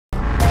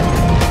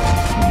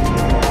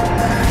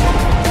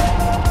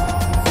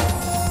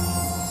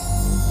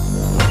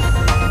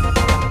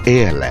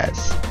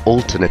ALS,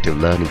 Alternative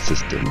Learning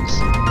Systems.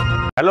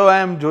 Hello, I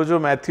am Jojo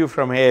Mathew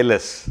from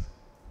ALS.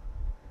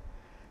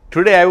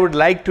 Today I would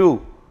like to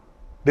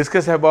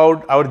discuss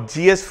about our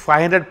GS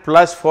 500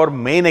 Plus for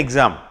main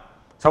exam.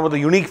 Some of the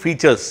unique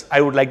features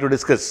I would like to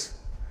discuss.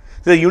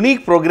 It is a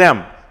unique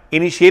program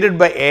initiated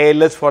by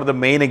ALS for the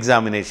main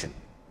examination.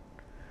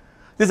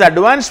 This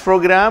advanced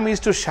program is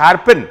to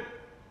sharpen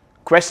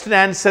question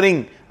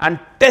answering and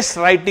test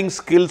writing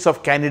skills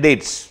of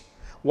candidates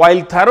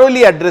while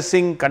thoroughly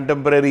addressing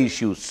contemporary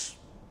issues.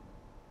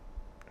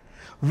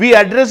 We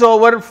address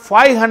over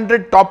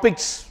 500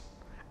 topics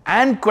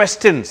and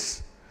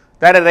questions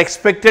that are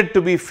expected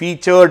to be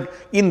featured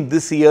in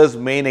this year's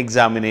main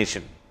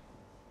examination.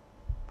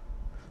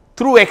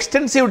 Through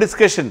extensive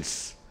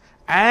discussions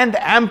and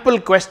ample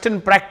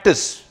question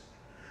practice,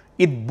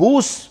 it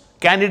boosts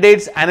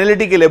candidates'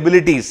 analytical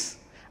abilities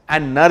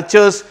and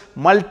nurtures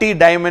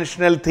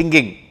multi-dimensional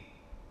thinking.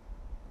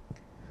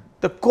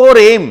 The core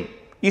aim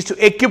is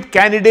to equip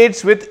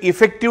candidates with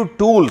effective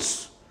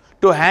tools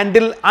to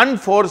handle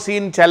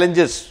unforeseen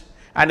challenges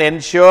and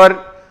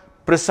ensure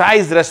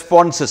precise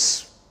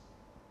responses.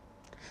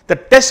 The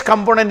test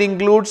component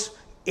includes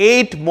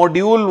 8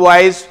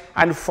 module-wise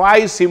and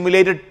 5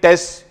 simulated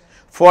tests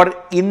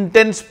for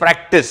intense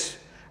practice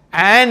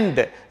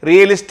and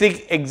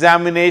realistic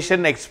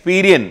examination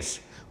experience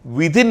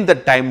within the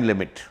time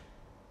limit.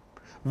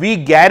 We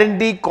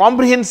guarantee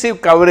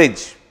comprehensive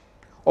coverage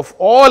of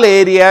all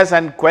areas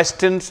and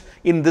questions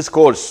in this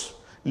course,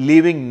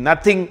 leaving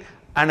nothing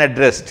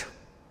unaddressed.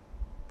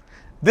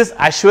 This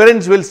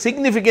assurance will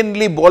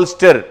significantly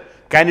bolster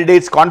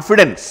candidates'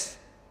 confidence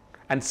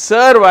and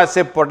serve as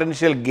a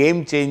potential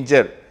game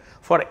changer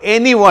for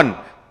anyone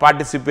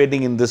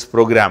participating in this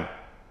program.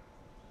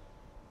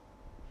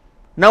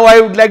 Now,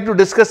 I would like to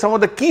discuss some of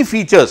the key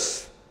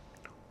features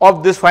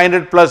of this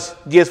 500 Plus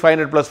GS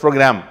 500 Plus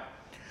program.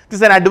 This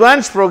is an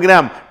advanced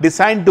program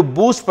designed to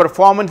boost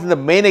performance in the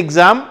main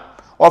exam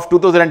of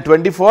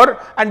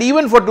 2024 and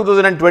even for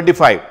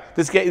 2025.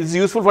 This is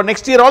useful for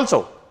next year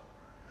also.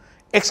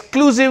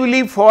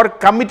 Exclusively for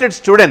committed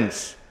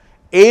students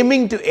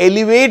aiming to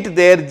elevate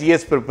their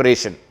GS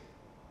preparation.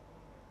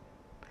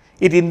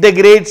 It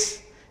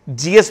integrates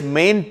GS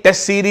main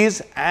test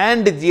series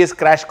and GS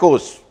crash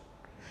course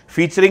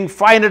featuring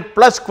 500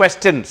 plus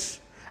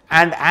questions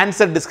and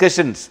answer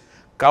discussions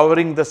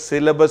covering the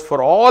syllabus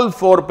for all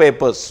 4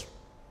 papers.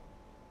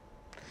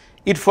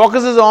 It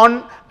focuses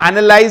on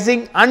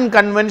analyzing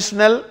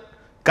unconventional,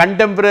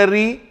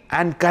 contemporary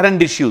and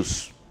current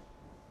issues.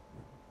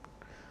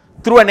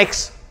 Through an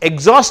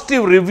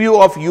exhaustive review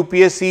of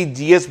UPSC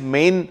GS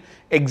main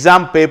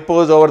exam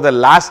papers over the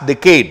last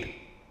decade,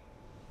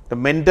 the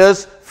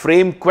mentors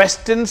frame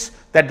questions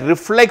that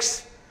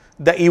reflects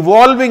the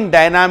evolving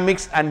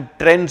dynamics and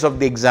trends of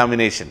the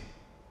examination.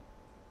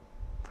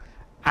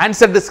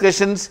 Answer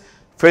discussions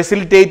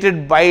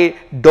facilitated by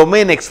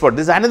domain experts.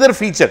 This is another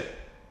feature,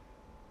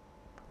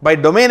 by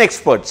domain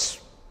experts.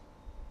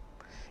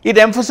 It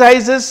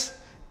emphasizes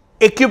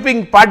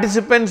equipping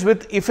participants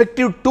with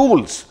effective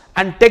tools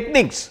and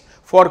techniques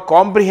for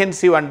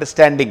comprehensive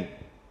understanding.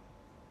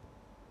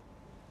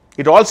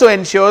 It also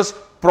ensures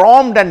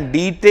prompt and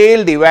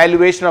detailed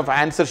evaluation of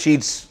answer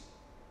sheets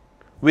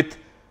with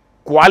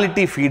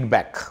quality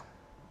feedback.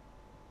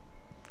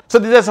 So,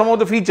 these are some of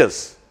the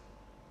features.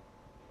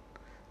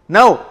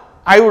 Now,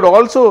 I would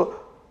also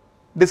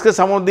discuss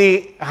some of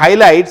the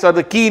highlights or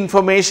the key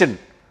information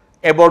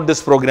about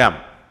this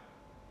program.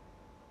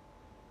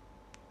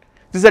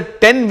 This is a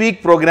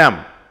 10-week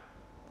program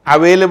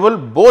available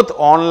both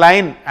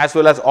online as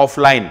well as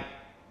offline.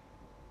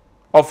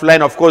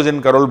 Offline, of course,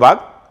 in Karol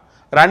Bagh,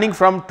 running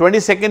from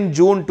 22nd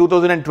June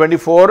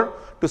 2024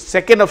 to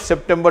 2nd of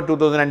September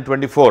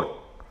 2024,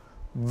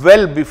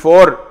 well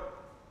before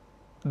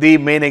the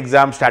main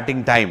exam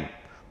starting time.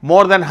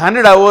 More than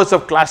 100 hours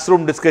of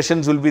classroom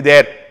discussions will be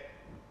there.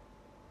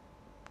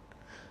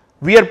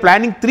 We are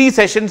planning 3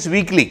 sessions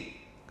weekly,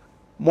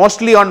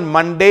 mostly on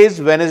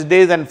Mondays,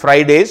 Wednesdays and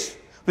Fridays,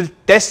 with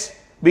tests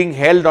being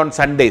held on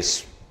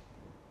Sundays.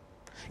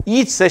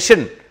 Each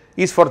session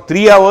is for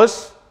 3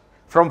 hours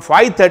from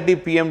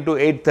 5:30 p.m. to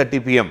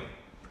 8:30 p.m.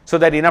 so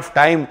that enough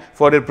time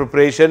for your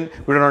preparation.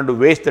 We don't want to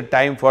waste the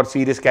time for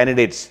serious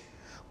candidates.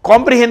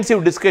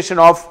 Comprehensive discussion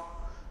of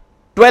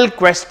 12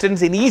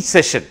 questions in each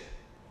session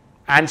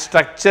and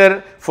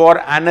structure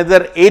for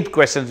another 8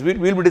 questions. We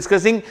will be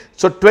discussing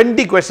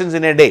 20 questions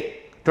in a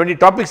day, 20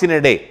 topics in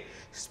a day.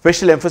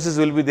 Special emphasis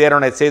will be there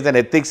on essays and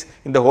ethics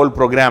in the whole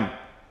program.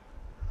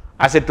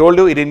 As I told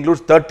you, it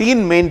includes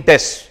 13 main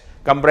tests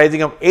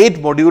comprising of 8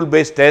 module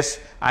based tests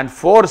and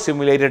 4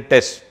 simulated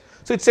tests.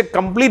 So, it is a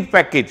complete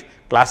package.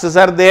 Classes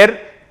are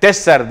there,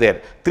 tests are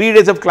there, 3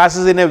 days of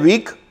classes in a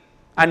week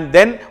and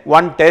then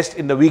 1 test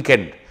in the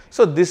weekend.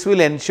 So, this will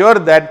ensure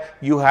that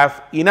you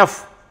have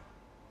enough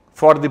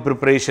for the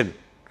preparation,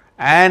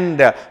 and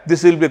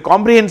this will be a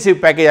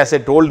comprehensive package. As I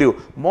told you,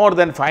 more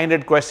than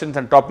 500 questions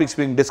and topics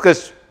being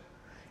discussed,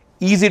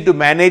 easy to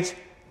manage,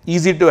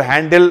 easy to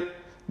handle,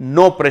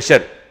 no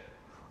pressure.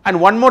 And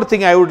one more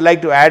thing I would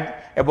like to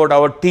add about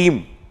our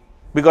team.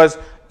 because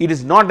it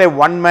is not a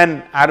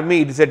one-man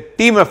army, it is a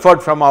team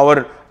effort from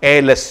our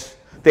ALS.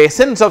 The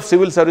essence of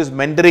civil service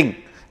mentoring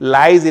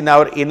lies in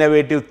our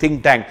innovative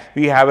think tank.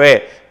 We have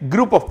a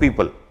group of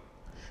people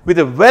with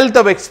a wealth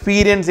of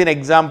experience in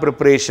exam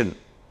preparation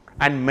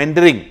and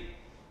mentoring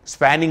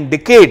spanning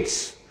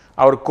decades.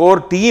 Our core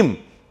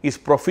team is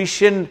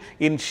proficient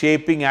in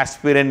shaping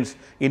aspirants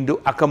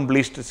into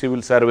accomplished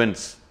civil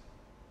servants.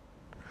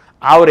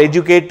 Our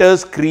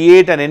educators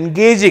create an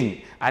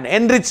engaging and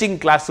enriching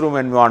classroom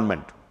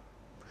environment,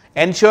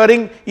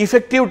 ensuring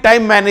effective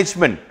time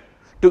management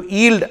to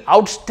yield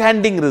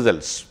outstanding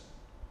results.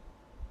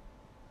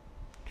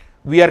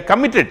 We are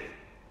committed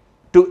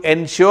to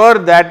ensure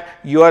that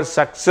your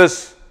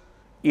success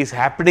is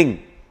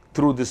happening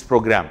through this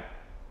program.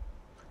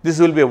 This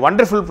will be a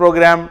wonderful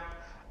program.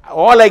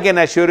 All I can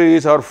assure you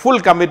is our full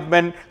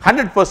commitment,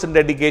 100%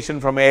 dedication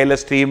from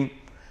ALS team,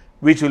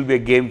 which will be a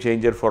game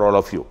changer for all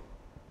of you.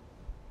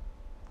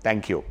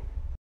 Thank you.